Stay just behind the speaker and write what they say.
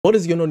What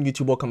is going on,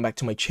 YouTube? Welcome back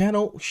to my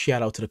channel.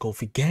 Shout out to the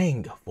Kofi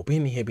gang for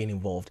being here, being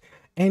involved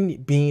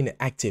and being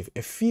active.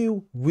 A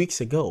few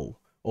weeks ago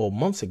or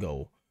months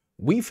ago,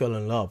 we fell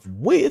in love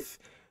with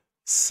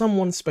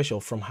someone special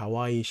from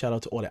Hawaii. Shout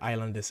out to all the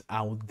islanders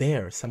out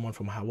there. Someone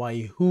from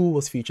Hawaii who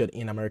was featured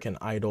in American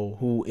Idol,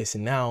 who is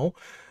now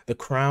the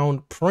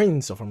crowned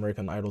prince of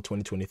American Idol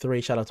 2023.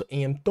 Shout out to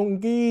AM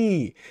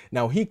Tongi.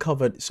 Now, he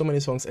covered so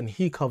many songs, and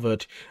he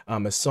covered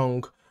a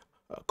song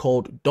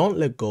called Don't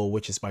Let Go,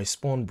 which is by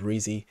Spawn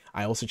Breezy.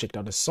 I also checked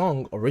out a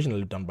song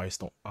originally done by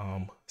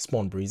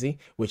Spawn Breezy,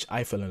 which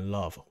I fell in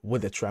love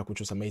with the track, which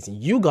was amazing.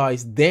 You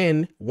guys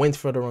then went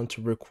further on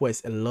to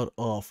request a lot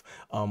of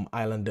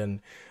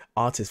island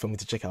artists for me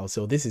to check out.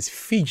 So this is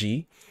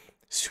Fiji,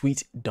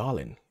 Sweet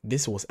Darling.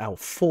 This was out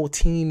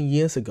 14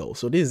 years ago,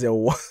 so this is a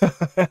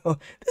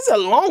this is a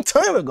long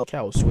time ago.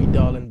 Sweet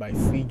Darling by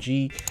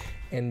Fiji,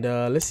 and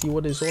let's see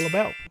what it's all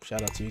about.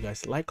 Shout out to you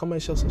guys. Like,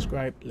 comment, share,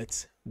 subscribe.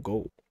 Let's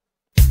go.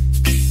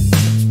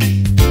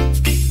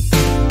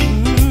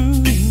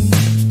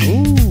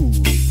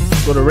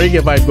 Got a reggae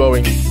vibe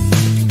going.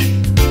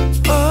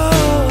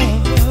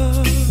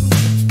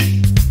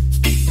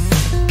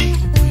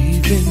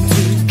 We've been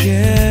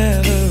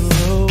together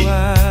a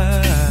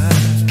while,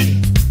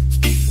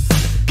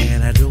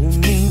 and I don't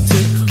mean to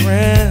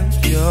cramp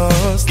your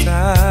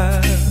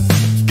style.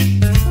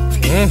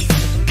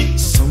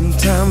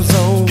 Sometimes I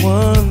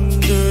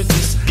wonder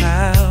just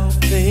how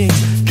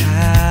things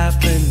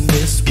happen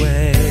this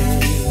way.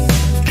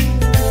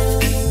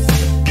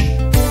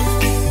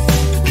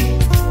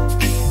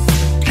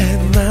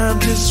 I'm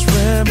just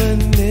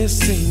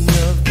reminiscing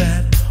of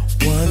that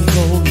one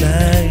whole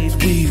night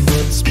we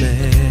once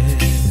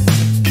met.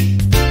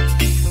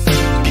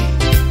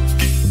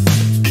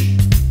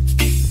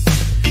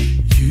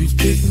 You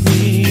pick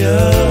me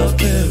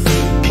up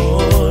every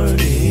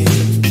morning,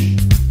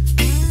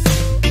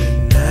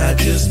 and I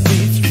just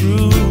be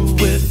through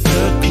with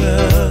the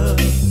club.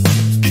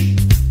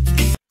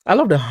 I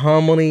love the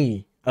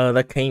harmony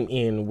that came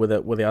in with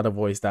the other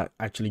voice that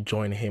actually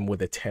joined him with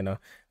the tenor.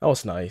 That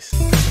was nice.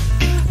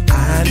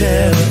 I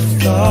never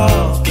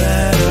thought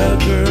that a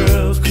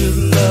girl could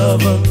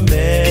love a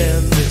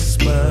man this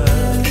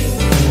much.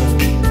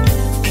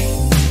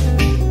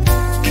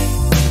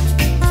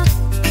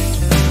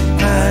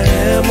 I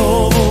am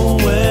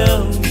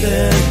overwhelmed,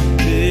 and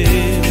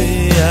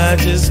baby, I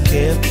just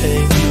can't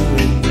thank you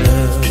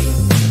enough.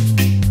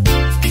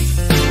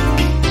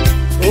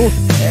 Ooh.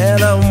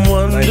 And I'm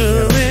wondering,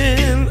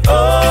 nice,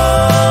 oh,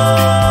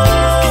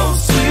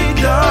 sweet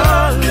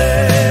darling,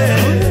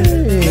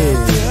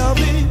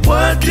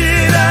 what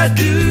did I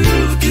do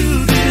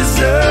to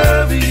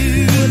deserve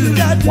you?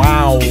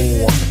 Wow.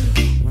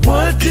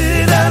 What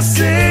did I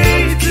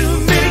say to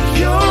make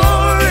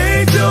your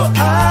angel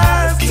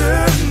eyes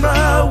turn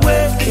my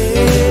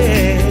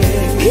way?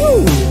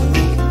 Woo.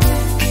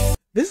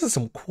 This is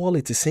some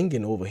quality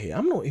singing over here.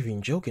 I'm not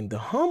even joking. The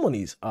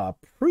harmonies are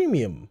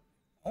premium.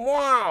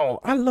 Wow.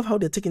 I love how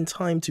they're taking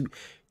time to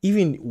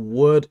even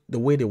word the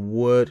way they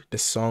word the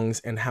songs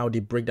and how they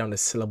break down the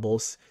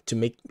syllables to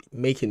make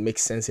it make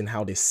sense in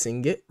how they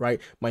sing it, right?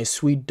 My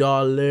sweet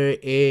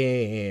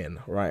darling,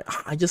 right?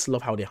 I just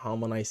love how they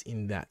harmonize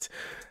in that.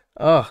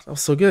 Oh, that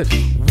was so good.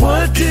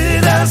 What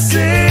did I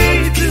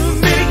say to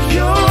make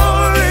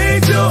your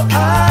angel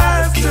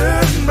eyes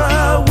turn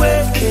my way?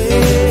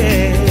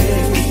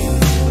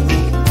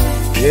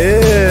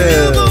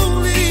 Yeah.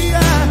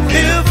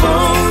 If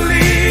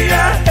only I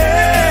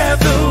had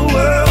the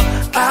world,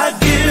 I'd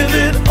give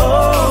it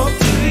all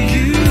to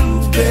you,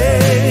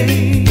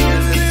 babe.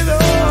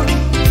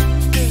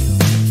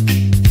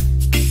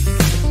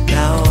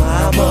 Now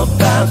I'm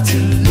about to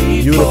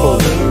leave for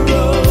the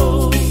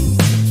road.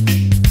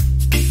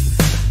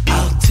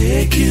 I'll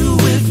take you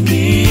with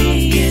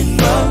me in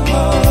my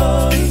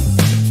heart,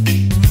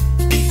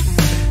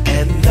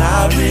 and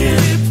I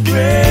really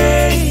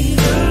pray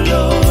the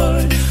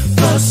Lord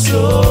my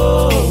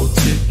soul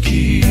to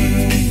keep.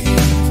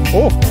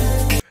 Oh,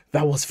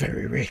 that was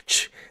very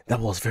rich. That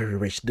was very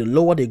rich. The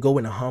lower they go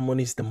in the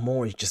harmonies, the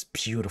more it's just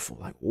beautiful.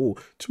 Like, oh,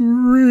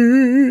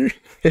 three.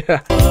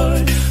 Yeah.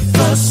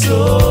 My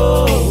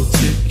soul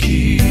to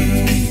keep.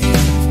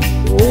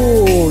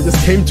 Oh, just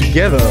came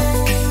together.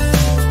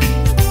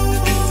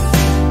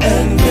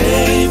 And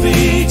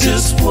maybe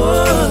just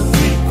one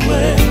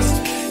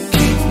request,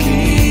 keep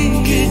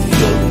me in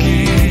your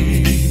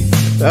need.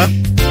 Huh?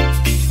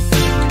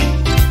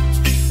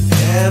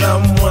 And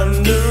I'm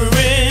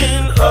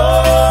wondering,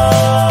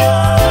 oh,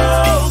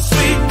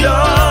 sweet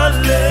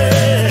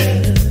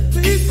darling,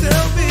 please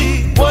tell me,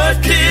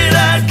 what did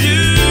I do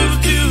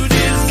to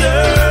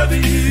deserve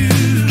you?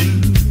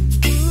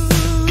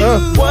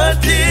 What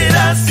did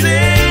I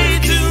say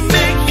to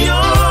make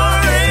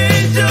your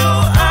angel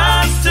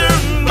eyes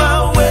turn my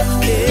way?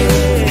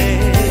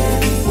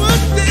 What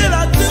did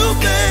I do,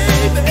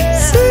 baby?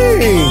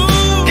 Sing.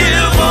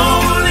 If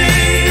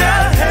only I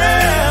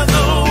had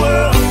the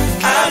world,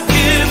 I'd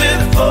give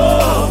it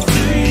all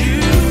to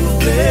you,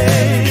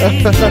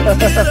 babe.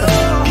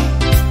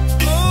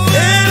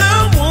 And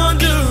I'm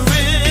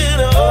wondering,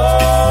 oh,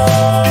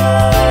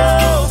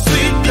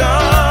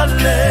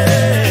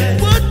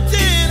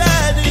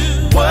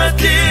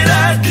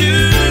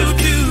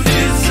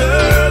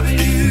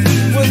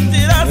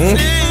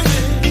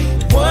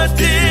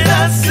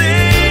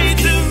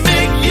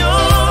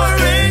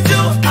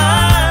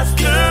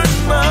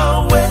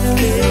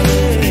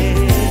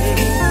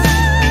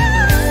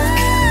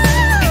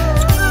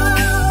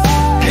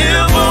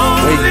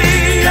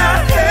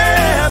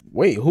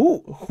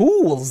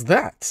 was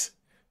that?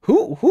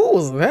 Who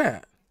was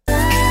that? If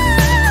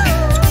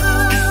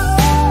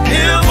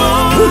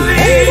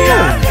only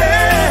I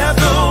had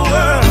the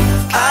world,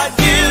 I'd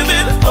give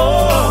it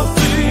all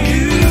to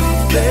you,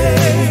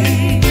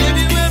 babe. Give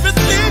you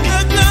everything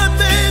I got,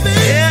 baby.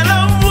 And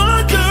I'm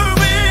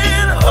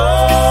wondering,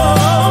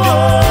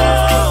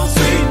 oh,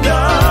 sweet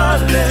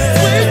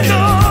darling,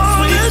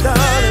 sweet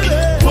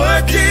darling,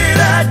 what did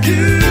I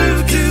do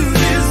to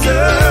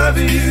deserve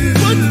you?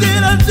 What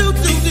did I do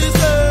to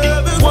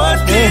deserve you?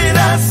 What did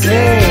I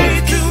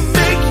say to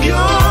make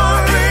your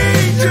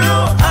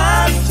angel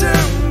eyes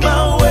turn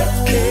my way?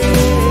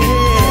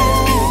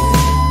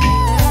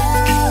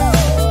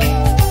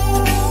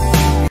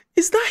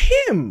 Is that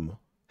him?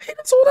 Hey,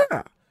 that's all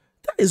that.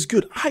 That is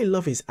good. I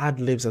love his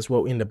ad-libs as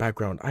well in the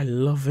background. I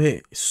love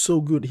it. It's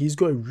so good. He's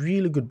got a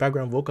really good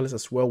background vocalist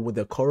as well with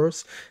the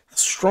chorus.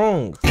 That's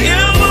strong.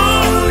 If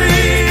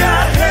only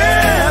I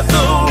had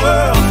the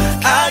world,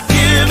 I'd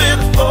give it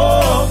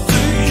all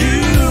to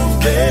you,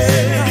 babe.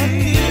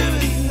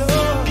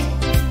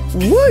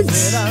 What?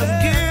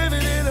 I'm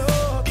giving it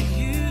all to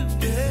you,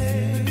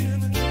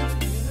 babe.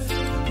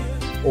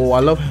 Oh, I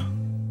love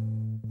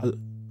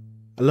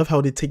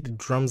how they take the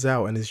drums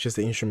out and it's just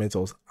the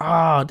instrumentals.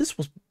 Ah, this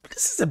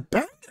is a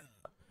banger.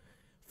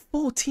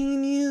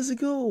 14 years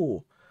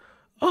ago.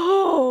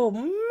 Oh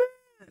man,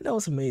 that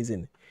was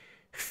amazing.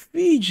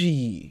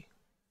 Fiji.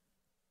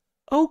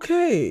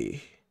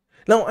 Okay.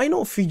 Now I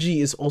know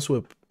Fiji is also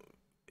a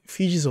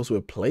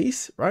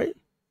place, right?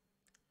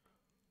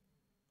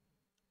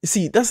 You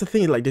see, that's the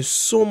thing, like there's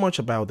so much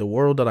about the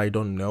world that I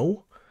don't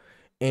know.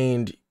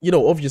 And you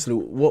know, obviously,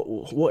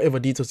 whatever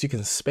details you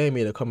can spare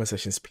me in the comment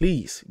sections,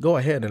 please go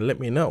ahead and let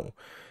me know.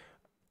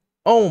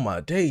 Oh my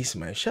days,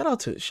 man! Shout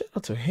out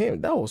to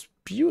him. That was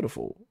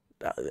beautiful.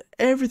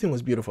 Everything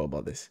was beautiful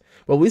about this.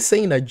 But we're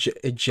saying a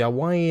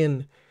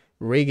Jawaiian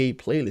reggae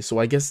playlist, so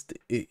I guess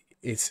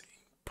it's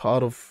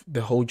part of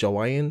the whole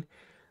Jawaiian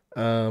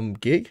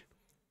gig.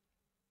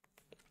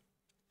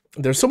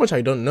 There's so much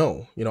I don't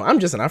know. You know, I'm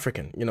just an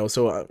African. You know,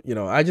 so you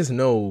know, I just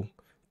know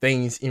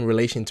things in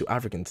relation to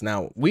Africans.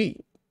 Now we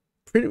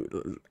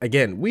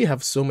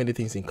have so many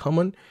things in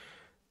common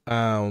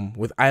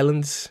with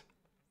islanders,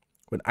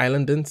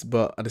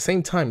 but at the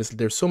same time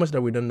there's so much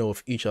that we don't know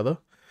of each other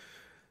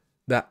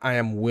that I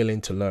am willing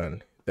to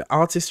learn. The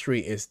artistry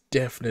is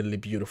definitely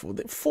beautiful.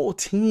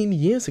 14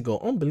 years ago,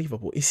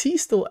 unbelievable. Is he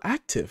still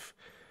active?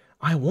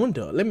 I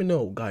wonder. Let me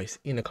know, guys,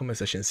 in the comment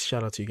section.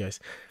 Shout out to you guys,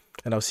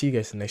 and I'll see you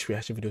guys in the next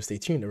reaction video. Stay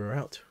tuned and we're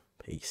out.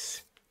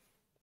 Peace.